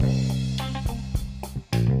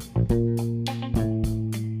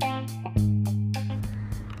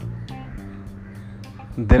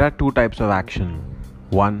There are two types of action.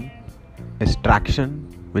 One is traction,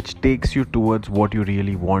 which takes you towards what you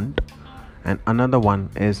really want, and another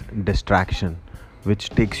one is distraction,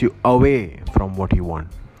 which takes you away from what you want.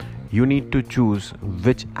 You need to choose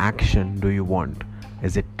which action do you want.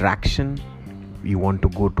 Is it traction, you want to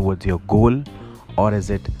go towards your goal, or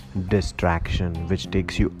is it distraction, which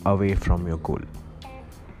takes you away from your goal?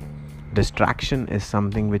 Distraction is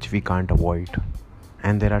something which we can't avoid,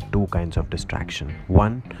 and there are two kinds of distraction.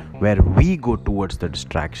 One where we go towards the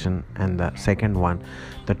distraction, and the second one,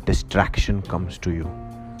 the distraction comes to you.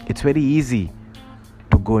 It's very easy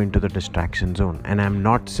to go into the distraction zone, and I'm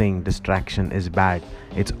not saying distraction is bad.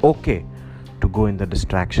 It's okay to go in the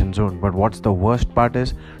distraction zone, but what's the worst part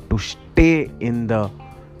is to stay in the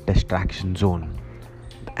distraction zone.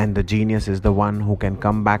 And the genius is the one who can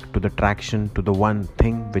come back to the traction, to the one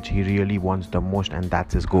thing which he really wants the most, and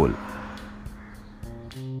that's his goal.